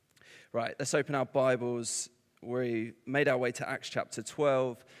Right, let's open our Bibles. We made our way to Acts chapter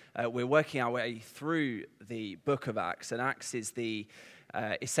 12. We're working our way through the book of Acts, and Acts is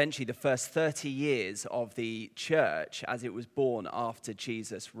essentially the first 30 years of the church as it was born after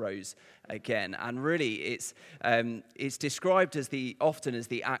Jesus rose again. And really, it's described as often as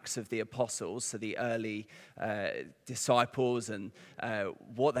the Acts of the Apostles, so the early disciples and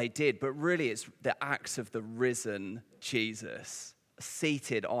what they did. But really, it's the Acts of the risen Jesus,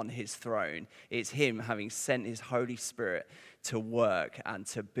 seated on his throne. It's him having sent his Holy Spirit to work and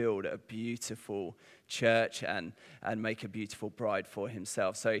to build a beautiful church and make a beautiful bride for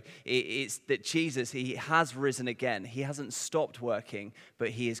himself. So it's that Jesus, he has risen again. He hasn't stopped working, but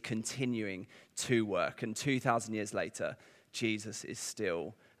he is continuing to work. And 2,000 years later, Jesus is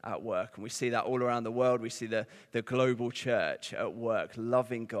still at work. And we see that all around the world. We see the global church at work,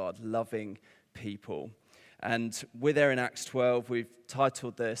 loving God, loving people. And we're there in Acts 12. We've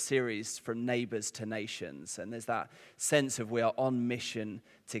titled the series From Neighbours to Nations. And there's that sense of we are on mission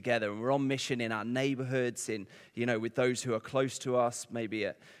together. And we're on mission in our neighbourhoods, with those who are close to us, maybe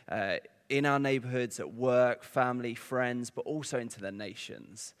in our neighbourhoods, at work, family, friends, but also into the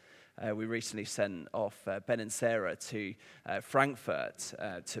nations. We recently sent off Ben and Sarah to Frankfurt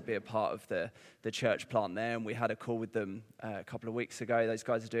to be a part of the church plant there, and we had a call with them a couple of weeks ago. Those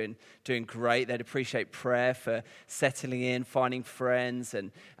guys are doing great. They'd appreciate prayer for settling in, finding friends,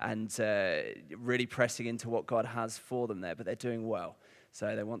 and really pressing into what God has for them there. But they're doing well,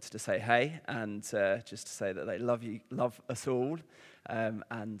 so they wanted to say hey and just to say that they love us all, and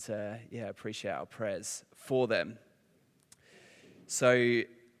appreciate our prayers for them. So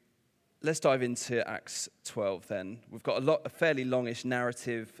let's dive into Acts 12 then. We've got a fairly longish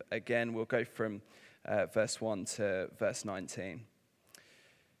narrative. Again, we'll go from verse 1 to verse 19.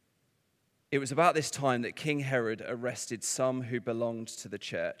 It was about this time that King Herod arrested some who belonged to the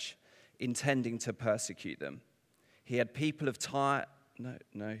church, intending to persecute them. He had people of Tyre. No,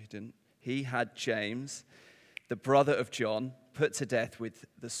 he didn't. He had James, the brother of John, put to death with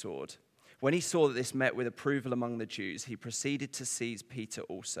the sword. When he saw that this met with approval among the Jews, he proceeded to seize Peter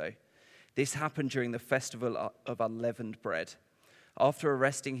also. This happened during the festival of unleavened bread. After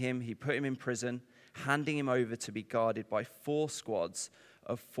arresting him, he put him in prison, handing him over to be guarded by 4 squads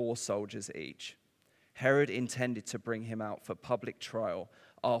of 4 soldiers each. Herod intended to bring him out for public trial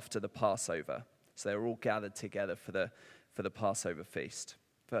after the Passover. So they were all gathered together for the Passover feast.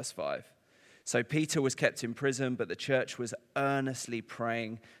 Verse 5. So Peter was kept in prison, but the church was earnestly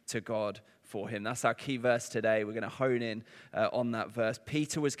praying to God for him. That's our key verse today. We're going to hone in on that verse.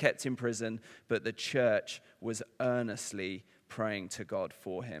 Peter was kept in prison, but the church was earnestly praying to God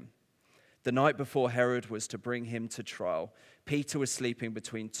for him. The night before Herod was to bring him to trial, Peter was sleeping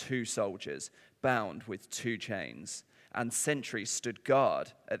between 2 soldiers, bound with 2 chains, and sentries stood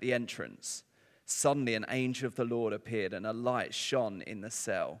guard at the entrance. Suddenly an angel of the Lord appeared, and a light shone in the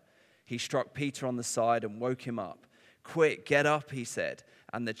cell. He struck Peter on the side and woke him up. "Quick, get up," he said,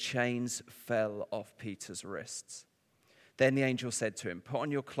 and the chains fell off Peter's wrists. Then the angel said to him, "Put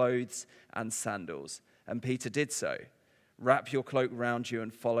on your clothes and sandals." And Peter did so. "Wrap your cloak round you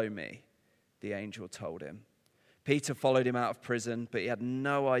and follow me," the angel told him. Peter followed him out of prison, but he had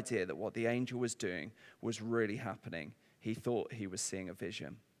no idea that what the angel was doing was really happening. He thought he was seeing a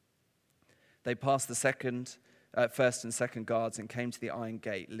vision. They passed the first and second guards and came to the iron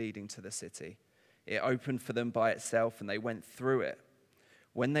gate leading to the city. It opened for them by itself, and they went through it.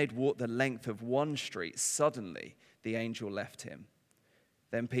 When they'd walked the length of one street, suddenly the angel left him.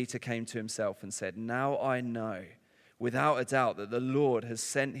 Then Peter came to himself and said, "Now I know, without a doubt, that the Lord has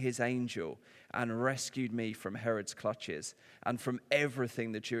sent his angel and rescued me from Herod's clutches and from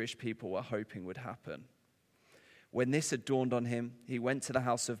everything the Jewish people were hoping would happen." When this had dawned on him, he went to the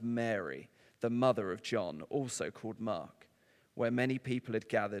house of Mary, the mother of John, also called Mark, where many people had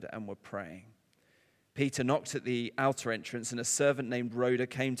gathered and were praying. Peter knocked at the outer entrance, and a servant named Rhoda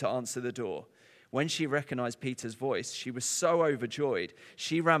came to answer the door. When she recognized Peter's voice, she was so overjoyed,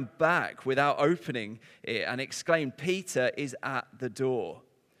 she ran back without opening it and exclaimed, "Peter is at the door."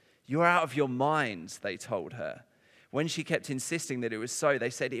 "You're out of your mind," they told her. When she kept insisting that it was so, they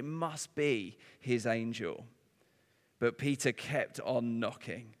said, "It must be his angel." But Peter kept on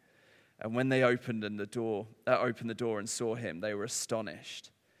knocking. And when they opened the door and saw him, they were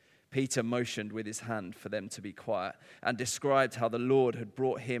astonished. Peter motioned with his hand for them to be quiet and described how the Lord had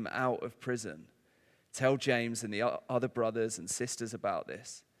brought him out of prison. "Tell James and the other brothers and sisters about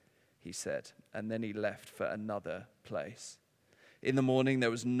this," he said, and then he left for another place. In the morning,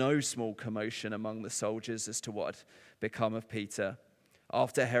 there was no small commotion among the soldiers as to what had become of Peter.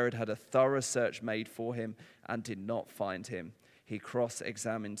 After Herod had a thorough search made for him and did not find him, he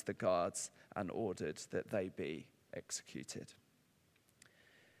cross-examined the guards and ordered that they be executed.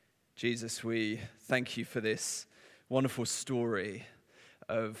 Jesus, we thank you for this wonderful story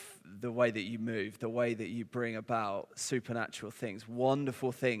of the way that you move, the way that you bring about supernatural things,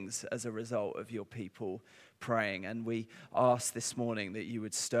 wonderful things as a result of your people praying. And we ask this morning that you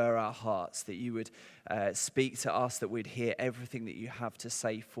would stir our hearts, that you would speak to us, that we'd hear everything that you have to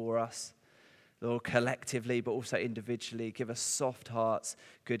say for us. Lord, collectively, but also individually, give us soft hearts,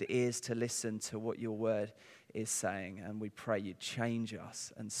 good ears to listen to what your word is saying. And we pray you'd change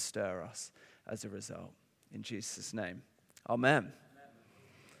us and stir us as a result. In Jesus' name, amen.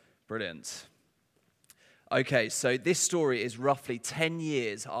 Brilliant. Okay, so this story is roughly 10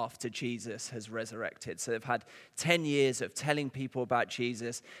 years after Jesus has resurrected. So they've had 10 years of telling people about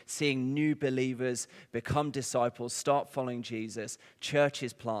Jesus, seeing new believers become disciples, start following Jesus,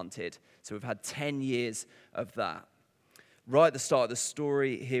 churches planted. So we've had 10 years of that. Right at the start of the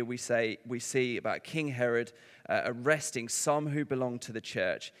story here we see about King Herod arresting some who belonged to the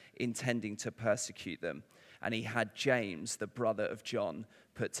church, intending to persecute them. And he had James, the brother of John,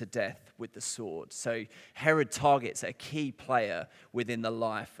 put to death with the sword. So Herod targets a key player within the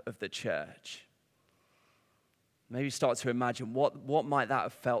life of the church. Maybe start to imagine what might that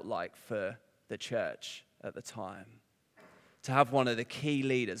have felt like for the church at the time. To have one of the key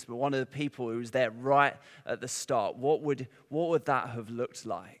leaders, but one of the people who was there right at the start, what would that have looked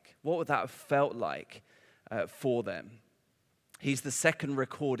like? What would that have felt like for them? He's the second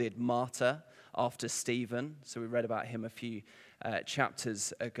recorded martyr after Stephen. So we read about him a few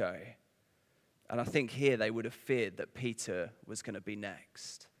chapters ago. And I think here they would have feared that Peter was going to be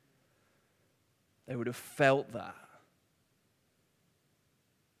next. They would have felt that.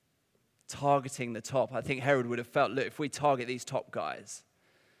 Targeting the top. I think Herod would have felt, look, if we target these top guys,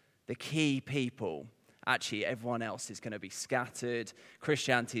 the key people, actually everyone else is going to be scattered.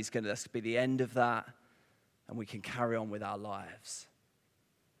 Christianity is going to be the end of that. And we can carry on with our lives.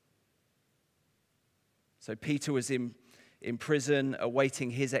 So Peter was in prison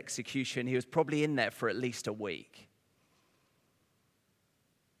awaiting his execution. He was probably in there for at least a week.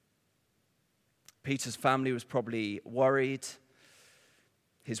 Peter's family was probably worried.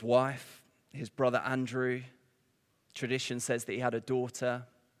 His wife, his brother Andrew. Tradition says that he had a daughter.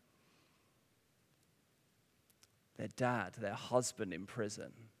 Their dad, their husband in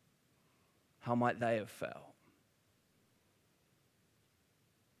prison. How might they have felt?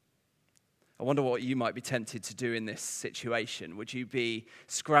 I wonder what you might be tempted to do in this situation. Would you be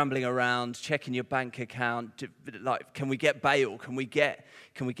scrambling around, checking your bank account? Like, can we get bail? Can we get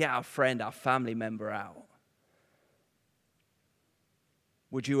our friend, our family member out?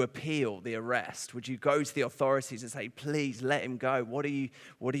 Would you appeal the arrest? Would you go to the authorities and say, please let him go? What are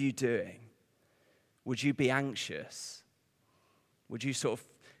you doing? Would you be anxious? Would you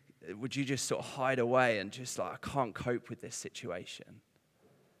just sort of hide away and just like, I can't cope with this situation?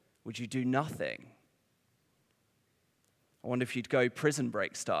 Would you do nothing? I wonder if you'd go prison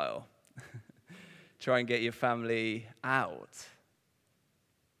break style. Try and get your family out.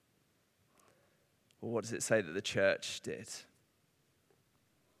 Well, what does it say that the church did?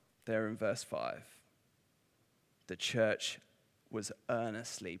 There in verse 5. The church was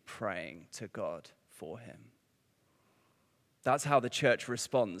earnestly praying to God for him. That's how the church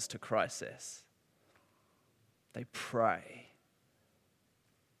responds to crisis. They pray.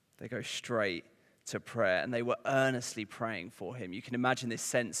 They go straight to prayer, and they were earnestly praying for him. You can imagine this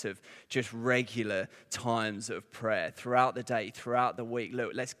sense of just regular times of prayer throughout the day, throughout the week.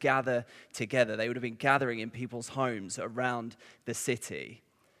 Look, let's gather together. They would have been gathering in people's homes around the city.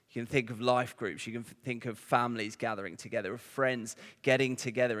 You can think of life groups. You can think of families gathering together, of friends getting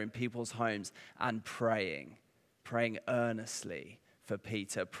together in people's homes and praying earnestly for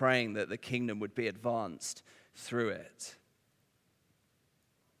Peter, praying that the kingdom would be advanced through it.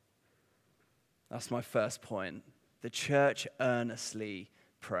 That's my first point. The church earnestly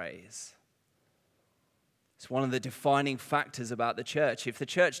prays. It's one of the defining factors about the church. If the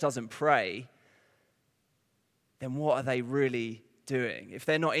church doesn't pray, then what are they really doing? If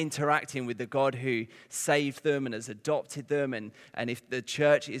they're not interacting with the God who saved them and has adopted them, and if the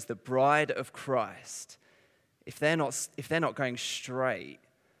church is the bride of Christ, if they're not going straight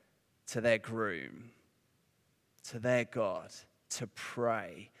to their groom, to their God, to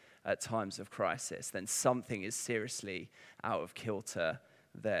pray at times of crisis, then something is seriously out of kilter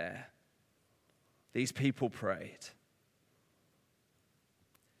there. These people prayed.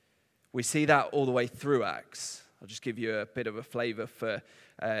 We see that all the way through Acts. I'll just give you a bit of a flavor for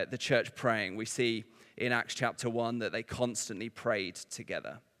the church praying. We see in Acts chapter 1 that they constantly prayed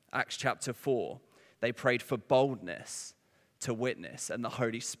together. Acts chapter 4, they prayed for boldness to witness, and the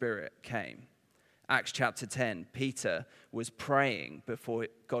Holy Spirit came. Acts chapter 10, Peter was praying before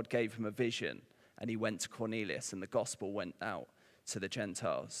God gave him a vision, and he went to Cornelius, and the gospel went out to the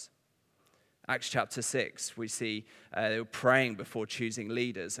Gentiles. Acts chapter 6, we see they were praying before choosing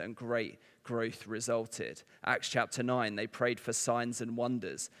leaders, and great growth resulted. Acts chapter 9, they prayed for signs and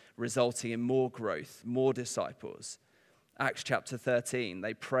wonders, resulting in more growth, more disciples. Acts chapter 13,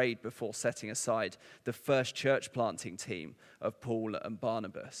 they prayed before setting aside the first church planting team of Paul and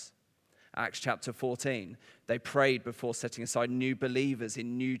Barnabas. Acts chapter 14, they prayed before setting aside new believers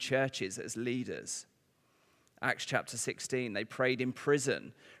in new churches as leaders. Acts chapter 16, they prayed in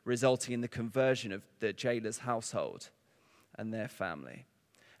prison, resulting in the conversion of the jailer's household and their family.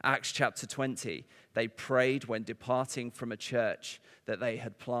 Acts chapter 20, they prayed when departing from a church that they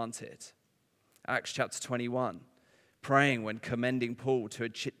had planted. Acts chapter 21, praying when commending Paul to a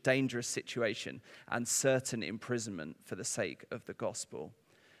dangerous situation and certain imprisonment for the sake of the gospel.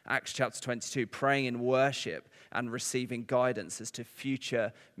 Acts chapter 22, praying in worship and receiving guidance as to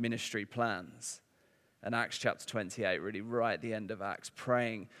future ministry plans. And Acts chapter 28, really right at the end of Acts,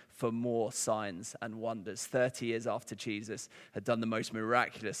 praying for more signs and wonders. 30 years after Jesus had done the most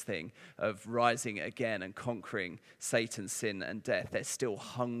miraculous thing of rising again and conquering Satan's sin and death, they're still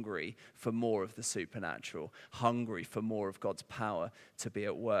hungry for more of the supernatural, hungry for more of God's power to be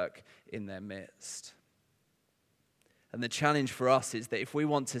at work in their midst. And the challenge for us is that if we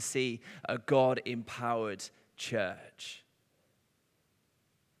want to see a God-empowered church,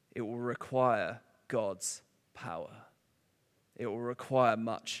 it will require God's power. It will require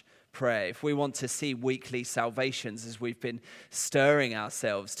much prayer. If we want to see weekly salvations, as we've been stirring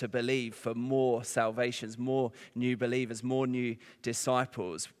ourselves to believe for more salvations, more new believers, more new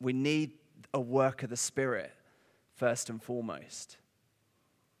disciples, we need a work of the Spirit first and foremost.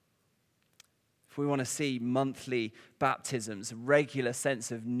 If we want to see monthly baptisms, a regular sense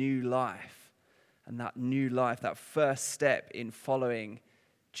of new life, and that new life, that first step in following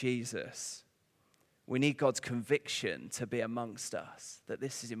Jesus, we need God's conviction to be amongst us, that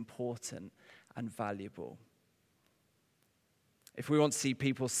this is important and valuable. If we want to see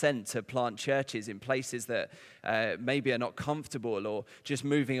people sent to plant churches in places that maybe are not comfortable, or just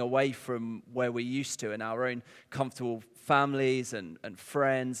moving away from where we used to in our own comfortable families and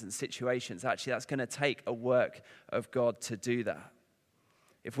friends and situations, actually that's going to take a work of God to do that.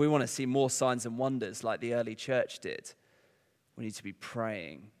 If we want to see more signs and wonders like the early church did, we need to be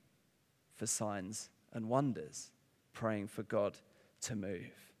praying for signs and wonders, praying for God to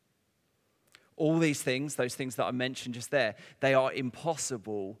move. All these things, those things that I mentioned just there, they are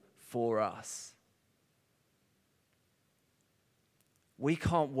impossible for us. We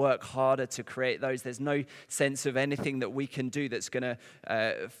can't work harder to create those. There's no sense of anything that we can do that's going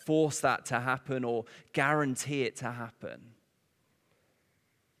to force that to happen or guarantee it to happen.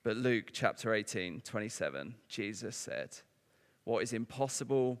 But Luke chapter 18, 27, Jesus said, "What is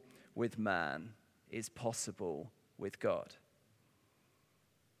impossible with man is possible with God."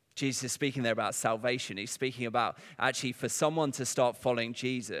 Jesus is speaking there about salvation. He's speaking about actually for someone to start following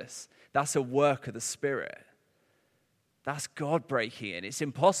Jesus, that's a work of the Spirit. That's God breaking in. It's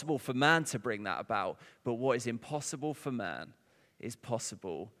impossible for man to bring that about, but what is impossible for man is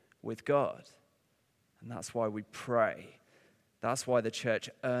possible with God. And that's why we pray. That's why the church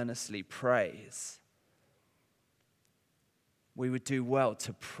earnestly prays. We would do well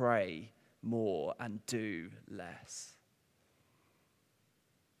to pray more and do less.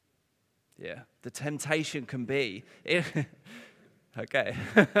 Yeah, the temptation can be, okay.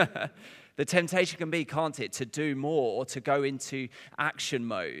 The temptation can be, can't it, to do more or to go into action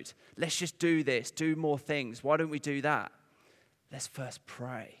mode. Let's just do this, do more things. Why don't we do that? Let's first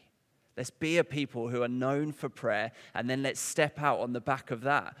pray. Let's be a people who are known for prayer, and then let's step out on the back of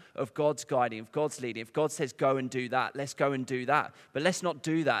that, of God's guiding, of God's leading. If God says go and do that, let's go and do that. But let's not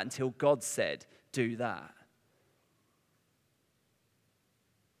do that until God said do that.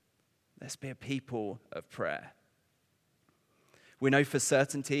 Let's be a people of prayer. We know for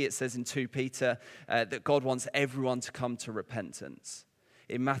certainty, it says in 2 Peter, that God wants everyone to come to repentance.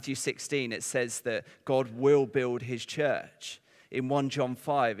 In Matthew 16, it says that God will build his church. In 1 John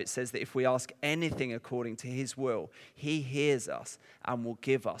 5, it says that if we ask anything according to his will, he hears us and will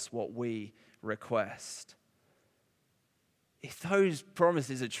give us what we request. If those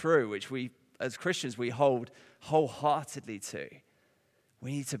promises are true, which we as Christians we hold wholeheartedly to,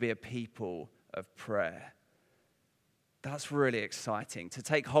 we need to be a people of prayer. That's really exciting, to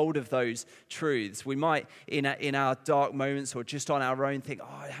take hold of those truths. We might, in our dark moments or just on our own, think,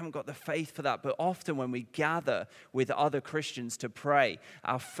 I haven't got the faith for that. But often when we gather with other Christians to pray,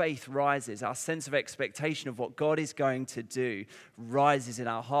 our faith rises. Our sense of expectation of what God is going to do rises in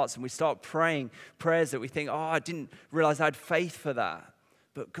our hearts. And we start praying prayers that we think, I didn't realize I had faith for that.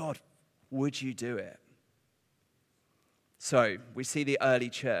 But God, would you do it? So we see the early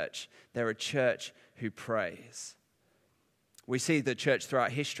church. They're a church who prays. We see the church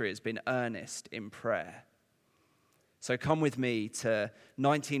throughout history has been earnest in prayer. So come with me to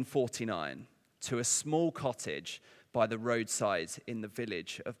 1949, to a small cottage by the roadside in the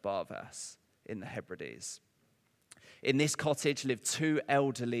village of Barvas in the Hebrides. In this cottage lived two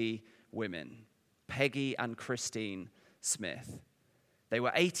elderly women, Peggy and Christine Smith. They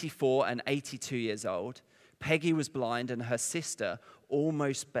were 84 and 82 years old. Peggy was blind and her sister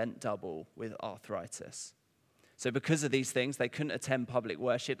almost bent double with arthritis. So because of these things, they couldn't attend public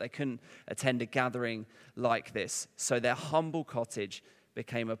worship. They couldn't attend a gathering like this. So their humble cottage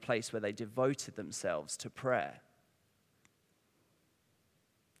became a place where they devoted themselves to prayer.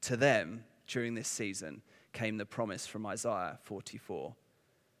 To them, during this season, came the promise from Isaiah 44,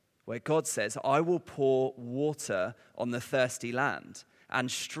 where God says, I will pour water on the thirsty land and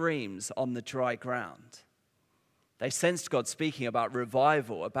streams on the dry ground. They sensed God speaking about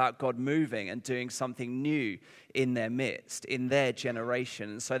revival, about God moving and doing something new in their midst, in their generation.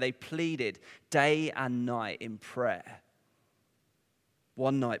 And so they pleaded day and night in prayer.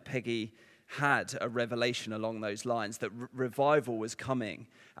 One night, Peggy had a revelation along those lines that revival was coming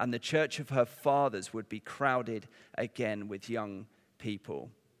and the church of her fathers would be crowded again with young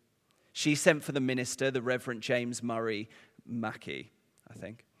people. She sent for the minister, the Reverend James Murray Mackey, I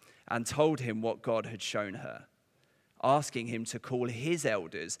think, and told him what God had shown her, asking him to call his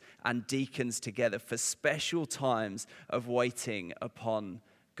elders and deacons together for special times of waiting upon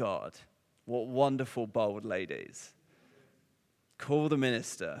God. What wonderful, bold ladies. Call the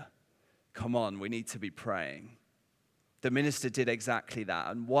minister. Come on, we need to be praying. The minister did exactly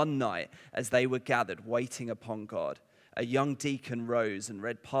that. And one night, as they were gathered waiting upon God, a young deacon rose and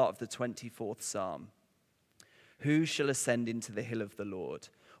read part of the 24th Psalm. Who shall ascend into the hill of the Lord?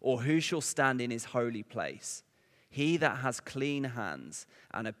 Or who shall stand in his holy place? He that has clean hands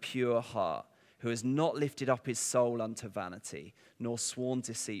and a pure heart, who has not lifted up his soul unto vanity, nor sworn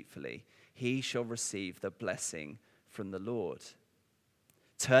deceitfully, he shall receive the blessing from the Lord.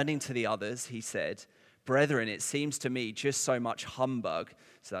 Turning to the others, he said, Brethren, it seems to me just so much humbug.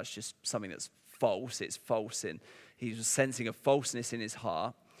 So that's just something that's false. It's false. He was sensing a falseness in his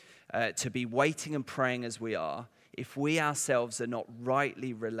heart. To be waiting and praying as we are, if we ourselves are not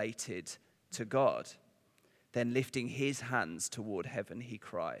rightly related to God. Then lifting his hands toward heaven, he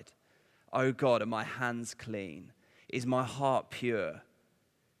cried, O God, are my hands clean? Is my heart pure?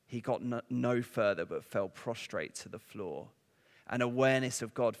 He got no further, but fell prostrate to the floor. An awareness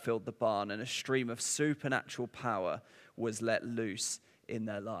of God filled the barn, and a stream of supernatural power was let loose in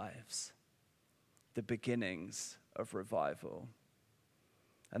their lives. The beginnings of revival.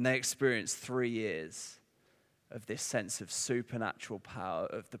 And they experienced 3 years of this sense of supernatural power,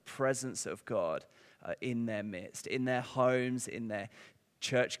 of the presence of God in their midst, in their homes, in their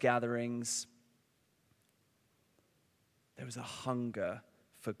church gatherings. There was a hunger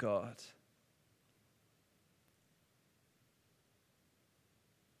for God.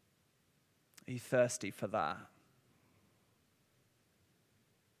 Are you thirsty for that?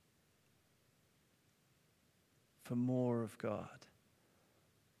 For more of God?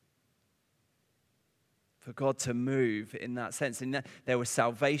 For God to move in that sense. In that, there were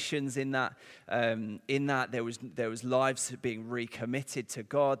salvations in that. There was lives being recommitted to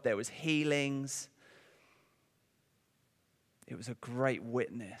God. There was healings. It was a great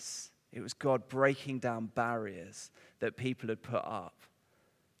witness. It was God breaking down barriers that people had put up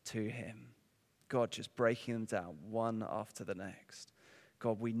to him. God just breaking them down one after the next.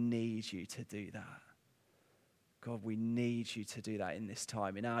 God, we need you to do that. God, we need you to do that in this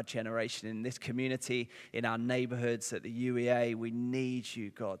time, in our generation, in this community, in our neighborhoods, at the UEA. We need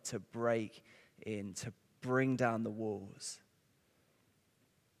you, God, to break in, to bring down the walls.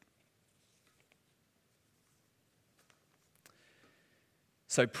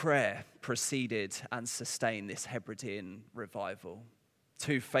 So prayer preceded and sustained this Hebridean revival.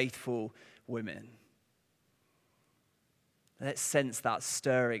 2 faithful women. Let's sense that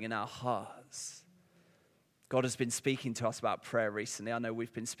stirring in our hearts. God has been speaking to us about prayer recently. I know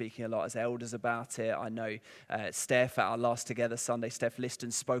we've been speaking a lot as elders about it. I know Steph at our last Together Sunday, Steph Liston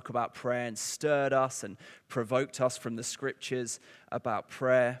spoke about prayer and stirred us and provoked us from the scriptures about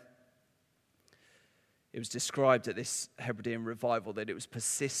prayer. It was described at this Hebridean revival that it was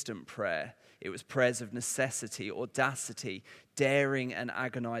persistent prayer. It was prayers of necessity, audacity, daring and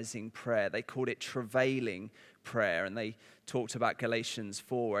agonizing prayer. They called it travailing prayer, and they talked about Galatians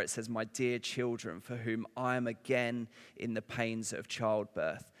 4, where it says, "My dear children, for whom I am again in the pains of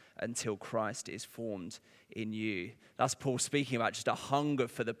childbirth, until Christ is formed in you." That's Paul speaking about just a hunger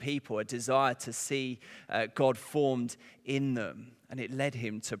for the people, a desire to see God formed in them, and it led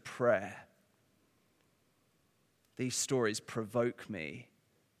him to prayer. These stories provoke me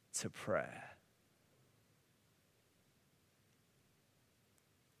to prayer.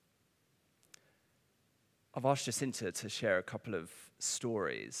 I've asked Jacinta to share a couple of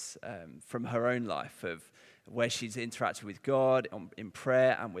stories from her own life of where she's interacted with God in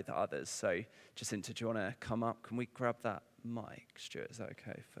prayer and with others. So, Jacinta, do you want to come up? Can we grab that mic, Stuart? Is that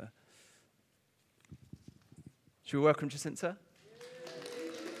okay? Should we welcome Jacinta?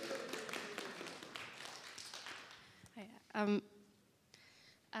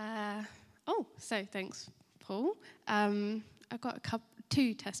 So thanks, Paul. I've got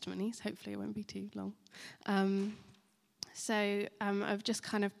two testimonies. Hopefully it won't be too long. Of just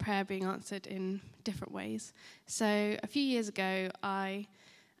kind of prayer being answered in different ways. So a few years ago, I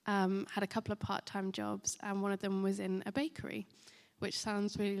had a couple of part-time jobs, and one of them was in a bakery, which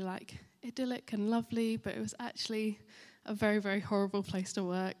sounds really like idyllic and lovely, but it was actually a very, very horrible place to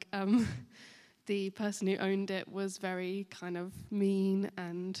work. The person who owned it was very kind of mean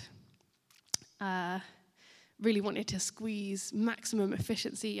and really wanted to squeeze maximum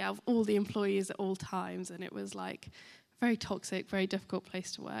efficiency out of all the employees at all times, and it was like very toxic, very difficult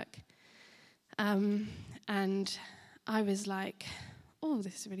place to work. And I was like, oh,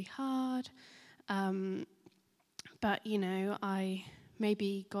 this is really hard. But,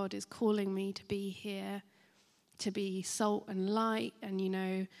 maybe God is calling me to be here, to be salt and light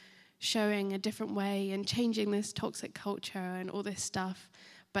and, showing a different way and changing this toxic culture and all this stuff.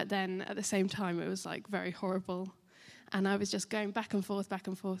 But then at the same time, it was like very horrible. And I was just going back and forth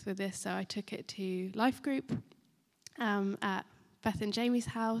with this. So I took it to Life Group at Beth and Jamie's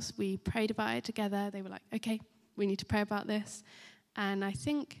house. We prayed about it together. They were like, okay, we need to pray about this. And I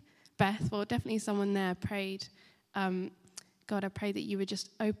think Beth, well, definitely someone there prayed, God, I pray that you would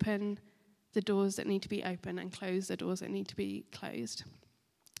just open the doors that need to be open and close the doors that need to be closed.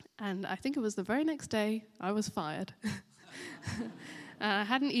 And I think it was the very next day I was fired. I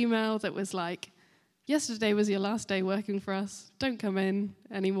had an email that was like, yesterday was your last day working for us. Don't come in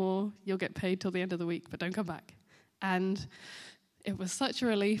anymore. You'll get paid till the end of the week, but don't come back. And it was such a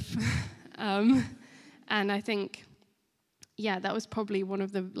relief. And I think, that was probably one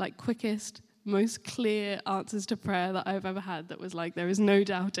of the quickest, most clear answers to prayer that I've ever had. That was like, there is no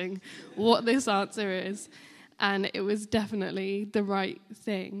doubting what this answer is. And it was definitely the right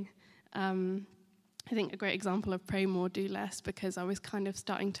thing. I think a great example of pray more, do less, because I was kind of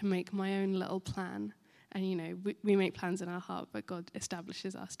starting to make my own little plan. And, we make plans in our heart, but God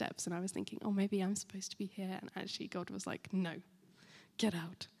establishes our steps. And I was thinking, oh, maybe I'm supposed to be here. And actually God was like, no, get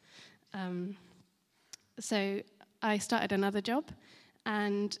out. So I started another job.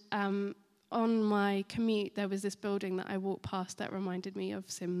 And on my commute, there was this building that I walked past that reminded me of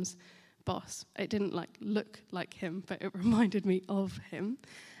Sim's boss. It didn't look like him, but it reminded me of him.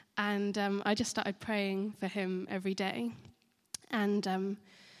 And I just started praying for him every day. And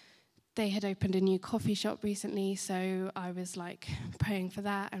they had opened a new coffee shop recently, so I was praying for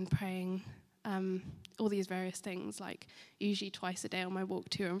that and praying all these various things, usually twice a day on my walk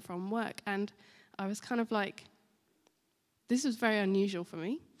to and from work. And I was kind of this is very unusual for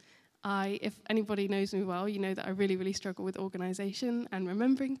me. If anybody knows me well, you know that I really, really struggle with organization and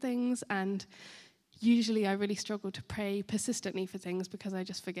remembering things, and usually I really struggle to pray persistently for things because I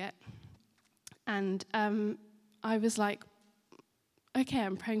just forget. And I was like, okay,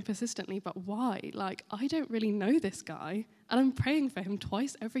 I'm praying persistently, but why? I don't really know this guy, and I'm praying for him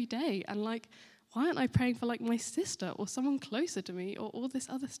twice every day. And why aren't I praying for my sister or someone closer to me or all this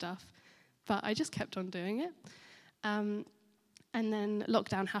other stuff? But I just kept on doing it. And then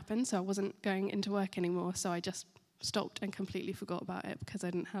lockdown happened, so I wasn't going into work anymore, so I just stopped and completely forgot about it because I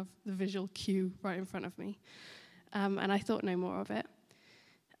didn't have the visual cue right in front of me. And I thought no more of it.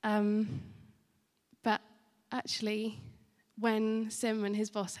 But actually, when Sim and his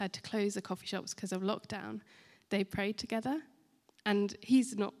boss had to close the coffee shops because of lockdown, they prayed together. And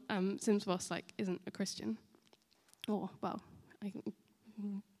he's not, Sim's boss, isn't a Christian.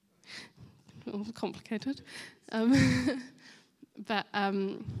 Complicated. But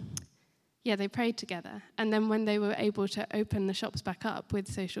they prayed together. And then when they were able to open the shops back up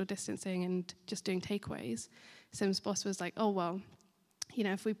with social distancing and just doing takeaways, Sim's boss was like, oh, well,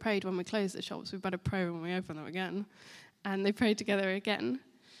 if we prayed when we closed the shops, we better pray when we open them again. And they prayed together again.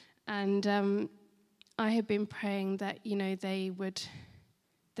 And I had been praying that, he would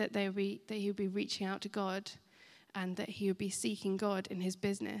be reaching out to God, and that he would be seeking God in his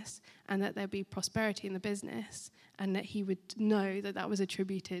business, and that there'd be prosperity in the business, and that he would know that that was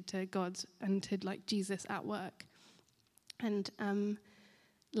attributed to God and to Jesus at work. And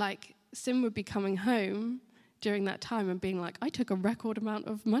Sim would be coming home during that time and being like, I took a record amount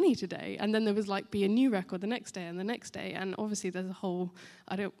of money today. And then there was be a new record the next day and the next day. And obviously there's a whole,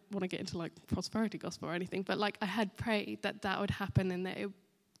 I don't want to get into prosperity gospel or anything, but I had prayed that would happen, and that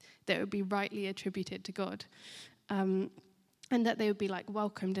it would be rightly attributed to God. And that they would be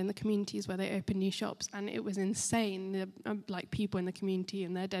welcomed in the communities where they open new shops. And it was insane, the people in the community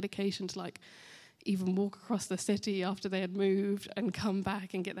and their dedication to even walk across the city after they had moved and come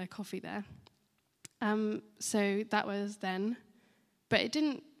back and get their coffee there. So that was then. But it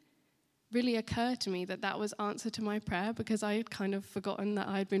didn't really occur to me that was answer to my prayer, because I had kind of forgotten that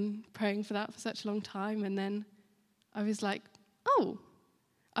I had been praying for that for such a long time. And then I was like, oh,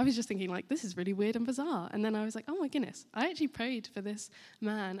 I was just thinking this is really weird and bizarre. And then I was like, oh my goodness, I actually prayed for this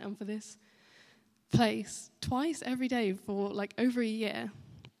man and for this place twice every day for over a year.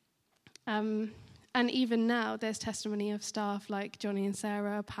 And even now, there's testimony of staff like Johnny and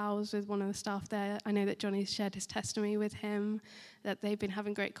Sarah, pals with one of the staff there. I know that Johnny's shared his testimony with him, that they've been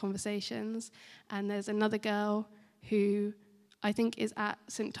having great conversations. And there's another girl who I think is at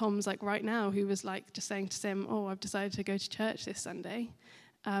St. Tom's right now, who was just saying to Sim, oh, I've decided to go to church this Sunday.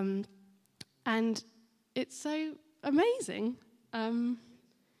 And it's so amazing. And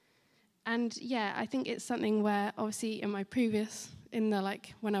yeah, I think it's something where obviously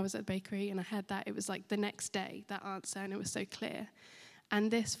when I was at the bakery and I had that, it was the next day, that answer, and it was so clear.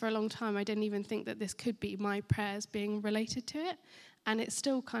 And this, for a long time, I didn't even think that this could be my prayers being related to it. And it's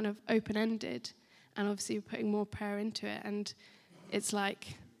still kind of open-ended. And obviously we're putting more prayer into it. And it's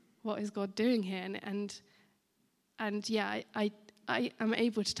what is God doing here? And yeah, I am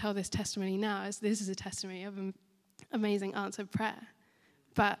able to tell this testimony now as this is a testimony of an amazing answered prayer.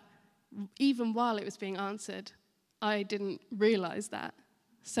 But even while it was being answered, I didn't realize that.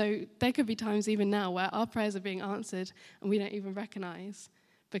 So there could be times even now where our prayers are being answered and we don't even recognize,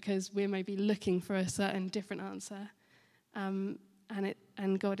 because we're maybe looking for a certain different answer. And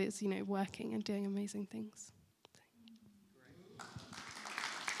God is, working and doing amazing things.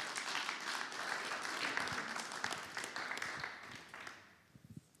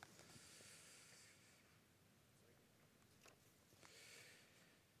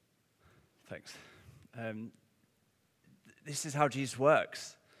 Thanks. This is how Jesus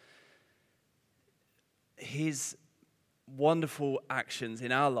works. His wonderful actions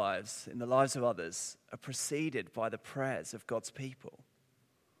in our lives, in the lives of others, are preceded by the prayers of God's people.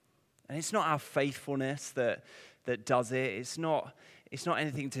 And it's not our faithfulness that does it. It's not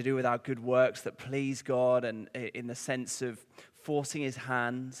anything to do with our good works that please God and in the sense of forcing his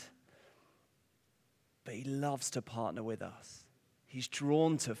hand. But he loves to partner with us. He's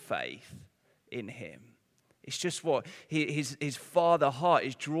drawn to faith in him. It's just what his father heart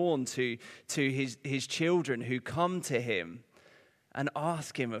is drawn to his children who come to him and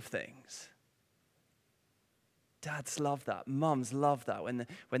ask him of things. Dads love that. Mums love that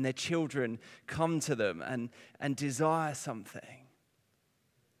when their children come to them and desire something.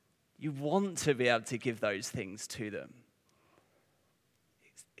 You want to be able to give those things to them.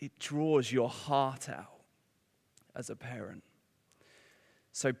 It draws your heart out as a parent.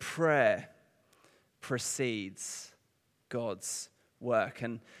 So prayer precedes God's work.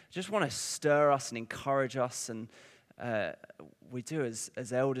 And I just want to stir us and encourage us, and we do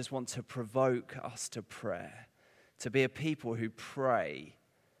as elders want to provoke us to prayer, to be a people who pray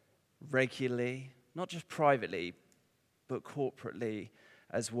regularly, not just privately, but corporately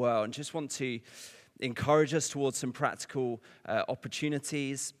as well. And just want to encourage us towards some practical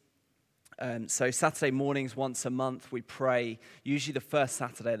opportunities. So Saturday mornings, once a month, we pray, usually the first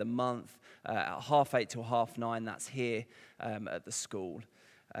Saturday of the month, at 8:30 till 9:30, that's here at the school.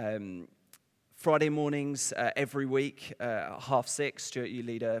 Friday mornings, every week, at 6:30, Stuart, you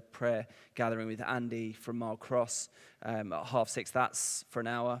lead a prayer gathering with Andy from Mile Cross. At 6:30, that's for an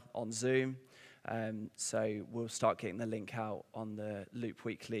hour on Zoom. So we'll start getting the link out on the Loop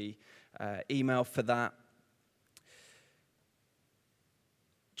Weekly email for that.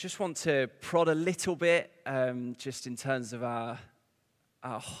 Just want to prod a little bit, just in terms of our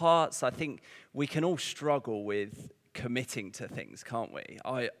hearts. I think we can all struggle with committing to things, can't we?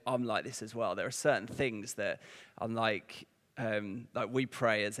 I'm like this as well. There are certain things that I'm like we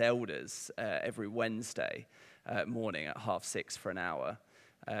pray as elders every Wednesday, morning at 6:30 for an hour.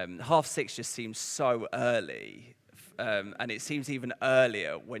 6:30 just seems so early, and it seems even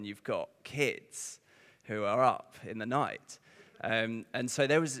earlier when you've got kids who are up in the night. And so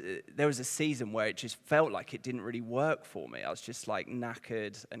there was a season where it just felt like it didn't really work for me. I was just like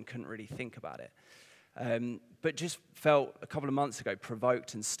knackered and couldn't really think about it. But just felt a couple of months ago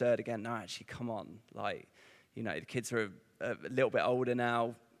provoked and stirred again. No, actually, come on. Like, you know, the kids are a little bit older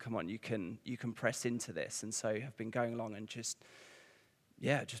now. Come on, you can press into this. And so I've been going along and just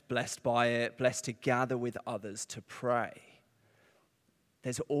blessed by it, blessed to gather with others to pray.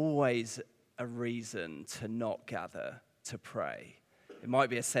 There's always a reason to not gather to pray. It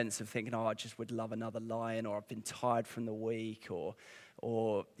might be a sense of thinking, I just would love another lion, or I've been tired from the week,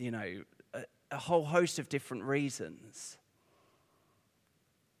 or you know, a whole host of different reasons.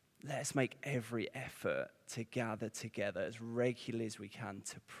 Let's make every effort to gather together as regularly as we can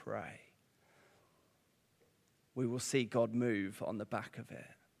to pray. We will see God move on the back of it.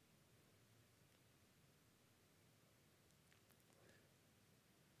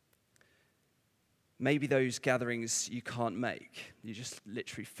 Maybe those gatherings you can't make. You just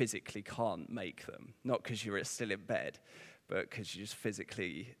literally physically can't make them. Not because you're still in bed, but because you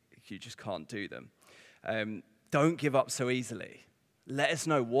just can't do them. Don't give up so easily. Let us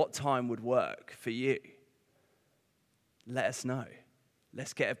know what time would work for you. Let us know.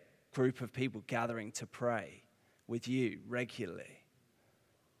 Let's get a group of people gathering to pray with you regularly.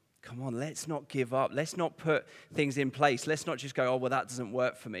 Come on, let's not give up. Let's not put things in place. Let's not just go, that doesn't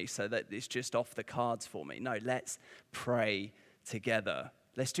work for me, so that it's just off the cards for me. No, let's pray together.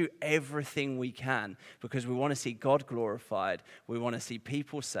 Let's do everything we can, because we want to see God glorified. We want to see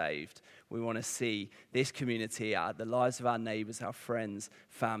people saved. We want to see this community, the lives of our neighbors, our friends,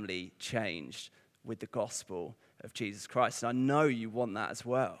 family changed with the gospel of Jesus Christ. And I know you want that as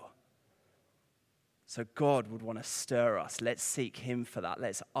well. So God would want to stir us. Let's seek him for that.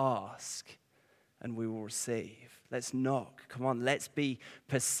 Let's ask and we will receive. Let's knock. Come on, let's be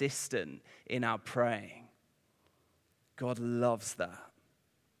persistent in our praying. God loves that.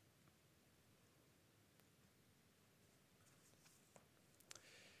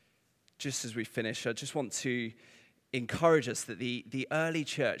 Just as we finish, I just want to encourage us that the early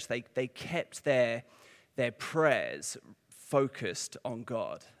church, they kept their prayers focused on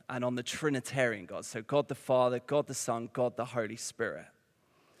God and on the Trinitarian God. So God the Father, God the Son, God the Holy Spirit.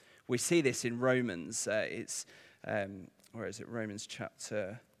 We see this in Romans. Where is it? Romans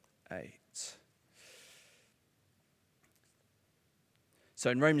chapter 8. So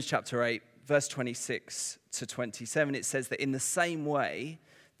in Romans chapter 8, verse 26 to 27, it says that in the same way,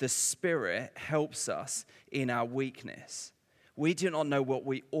 the Spirit helps us in our weakness. We do not know what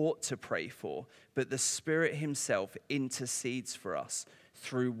we ought to pray for, but the Spirit himself intercedes for us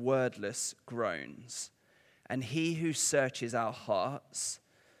through wordless groans. And he who searches our hearts,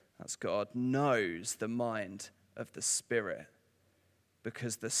 that's God, knows the mind of the Spirit,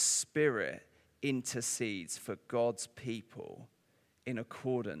 because the Spirit intercedes for God's people in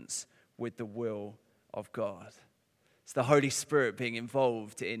accordance with the will of God. It's the Holy Spirit being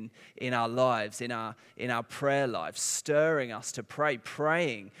involved in our lives, in our prayer lives, stirring us to pray,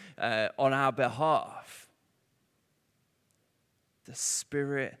 praying on our behalf. The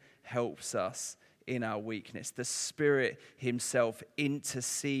Spirit helps us in our weakness. The Spirit himself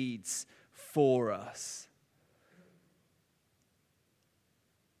intercedes for us.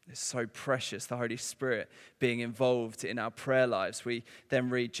 It's so precious, the Holy Spirit being involved in our prayer lives. We then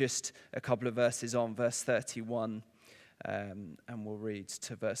read just a couple of verses on, verse 31. And we'll read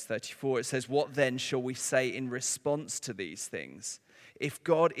to verse 34. It says, "What then shall we say in response to these things? If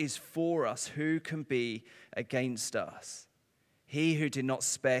God is for us, who can be against us? He who did not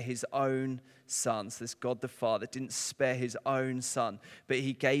spare his own son," so this God the Father didn't spare his own son, but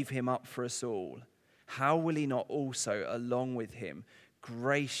he gave him up for us all. How will he not also, along with him,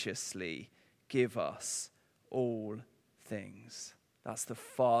 graciously give us all things? That's the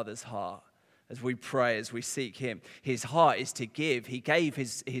Father's heart. As we pray, as we seek him, his heart is to give. He gave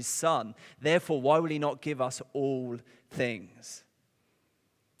his son. Therefore, why will he not give us all things?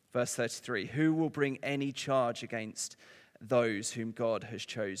 Verse 33, "Who will bring any charge against those whom God has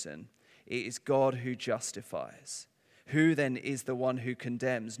chosen? It is God who justifies. Who then is the one who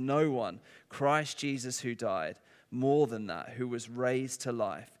condemns? No one. Christ Jesus, who died, more than that, who was raised to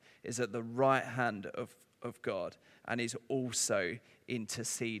life, is at the right hand of God and is also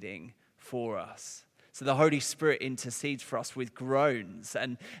interceding for us." So the Holy Spirit intercedes for us with groans,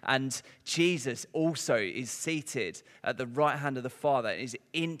 and Jesus also is seated at the right hand of the Father and is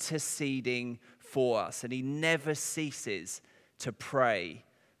interceding for us, and he never ceases to pray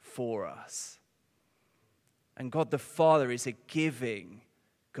for us. And God the Father is a giving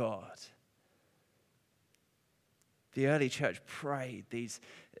God. The early church prayed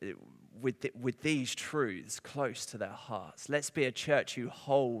with these truths close to their hearts. Let's be a church who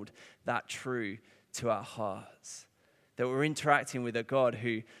hold that true to our hearts. That we're interacting with a God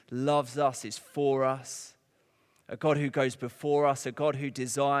who loves us, is for us, a God who goes before us, a God who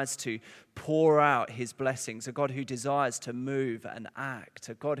desires to pour out his blessings, a God who desires to move and act,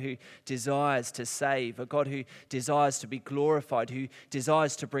 a God who desires to save, a God who desires to be glorified, who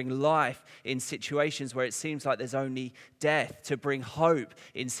desires to bring life in situations where it seems like there's only death, to bring hope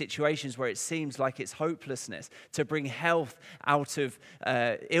in situations where it seems like it's hopelessness, to bring health out of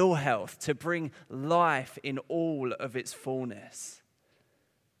ill health, to bring life in all of its fullness.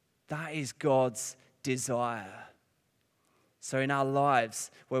 That is God's desire. So in our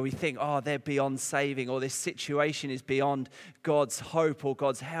lives where we think, oh, they're beyond saving, or this situation is beyond God's hope or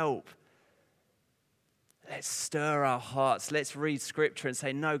God's help, let's stir our hearts. Let's read scripture and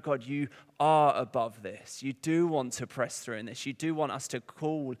say, no, God, you are above this. You do want to press through in this. You do want us to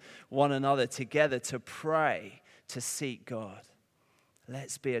call one another together to pray, to seek God.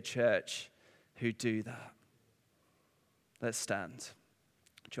 Let's be a church who do that. Let's stand.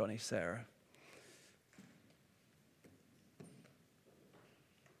 Johnny, Sarah.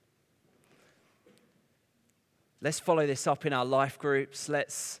 Let's follow this up in our life groups.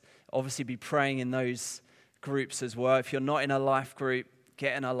 Let's obviously be praying in those groups as well. If you're not in a life group,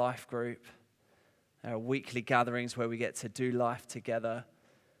 get in a life group. There are weekly gatherings where we get to do life together,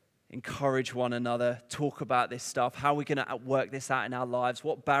 encourage one another, talk about this stuff. How are we going to work this out in our lives?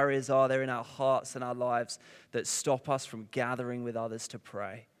 What barriers are there in our hearts and our lives that stop us from gathering with others to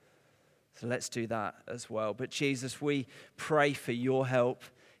pray? So let's do that as well. But Jesus, we pray for your help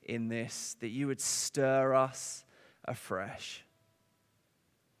in this, that you would stir us afresh.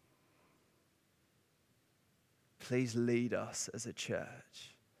 Please lead us as a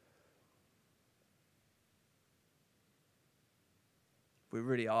church. We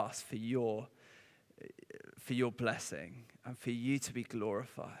really ask for your blessing and for you to be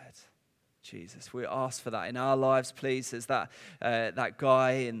glorified, Jesus. We ask for that in our lives, please. As that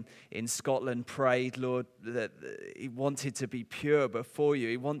guy in Scotland prayed, Lord, that he wanted to be pure before you.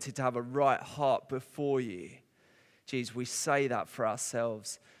 He wanted to have a right heart before you. Jesus, we say that for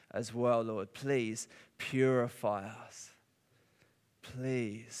ourselves as well, Lord. Please purify us.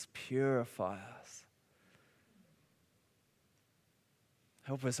 Please purify us.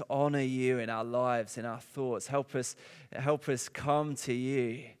 Help us honor you in our lives, in our thoughts. Help us come to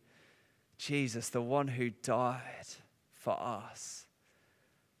you, Jesus, the one who died for us,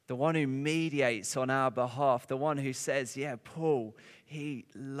 the one who mediates on our behalf, the one who says, yeah, Paul, he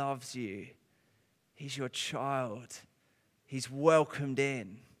loves you. He's your child. He's welcomed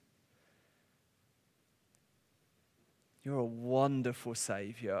in. You're a wonderful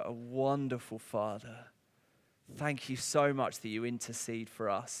Savior, a wonderful Father. Thank you so much that you intercede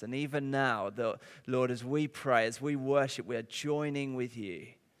for us. And even now, Lord, as we pray, as we worship, we are joining with you.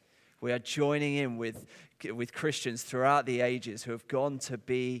 We are joining in with Christians throughout the ages who have gone to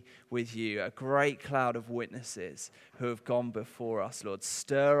be with you, a great cloud of witnesses who have gone before us. Lord,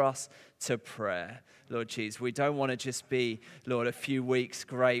 stir us to prayer. Lord Jesus, we don't want to just be, Lord, a few weeks,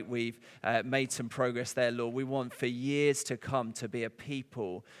 great, we've made some progress there, Lord. We want for years to come to be a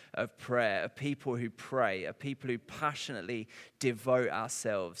people of prayer, a people who pray, a people who passionately devote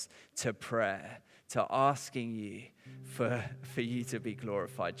ourselves to prayer, to asking you for you to be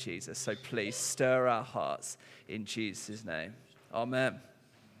glorified, Jesus. So please stir our hearts in Jesus' name. Amen.